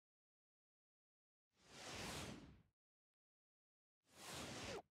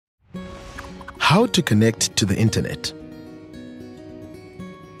How to connect to the internet.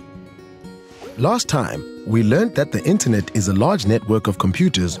 Last time, we learned that the internet is a large network of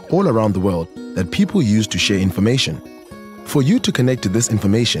computers all around the world that people use to share information. For you to connect to this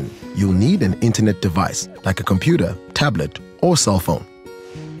information, you'll need an internet device like a computer, tablet, or cell phone.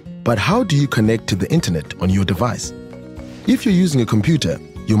 But how do you connect to the internet on your device? If you're using a computer,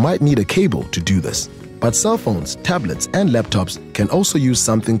 you might need a cable to do this. But cell phones, tablets, and laptops can also use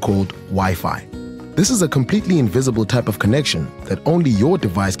something called Wi-Fi. This is a completely invisible type of connection that only your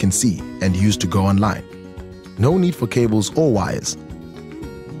device can see and use to go online. No need for cables or wires.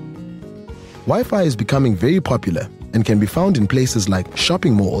 Wi-Fi is becoming very popular and can be found in places like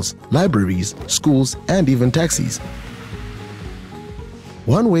shopping malls, libraries, schools, and even taxis.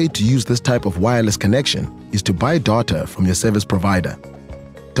 One way to use this type of wireless connection is to buy data from your service provider.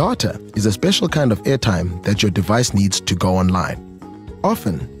 Data is a special kind of airtime that your device needs to go online.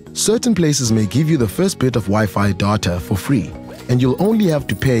 Often, certain places may give you the first bit of Wi-Fi data for free, and you'll only have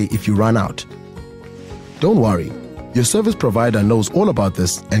to pay if you run out. Don't worry, your service provider knows all about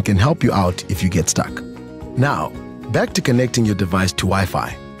this and can help you out if you get stuck. Now, back to connecting your device to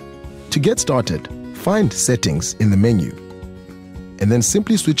Wi-Fi. To get started, find Settings in the menu, and then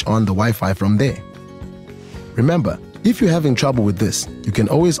simply switch on the Wi-Fi from there. Remember, if you're having trouble with this, you can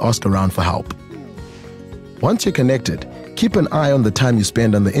always ask around for help. Once you're connected, keep an eye on the time you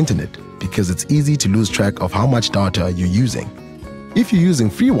spend on the internet because it's easy to lose track of how much data you're using. If you're using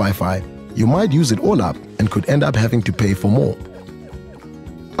free Wi-Fi, you might use it all up and could end up having to pay for more.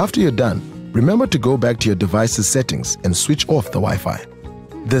 After you're done, remember to go back to your device's settings and switch off the Wi-Fi.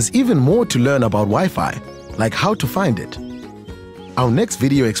 There's even more to learn about Wi-Fi, like how to find it. Our next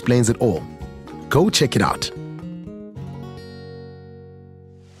video explains it all. Go check it out.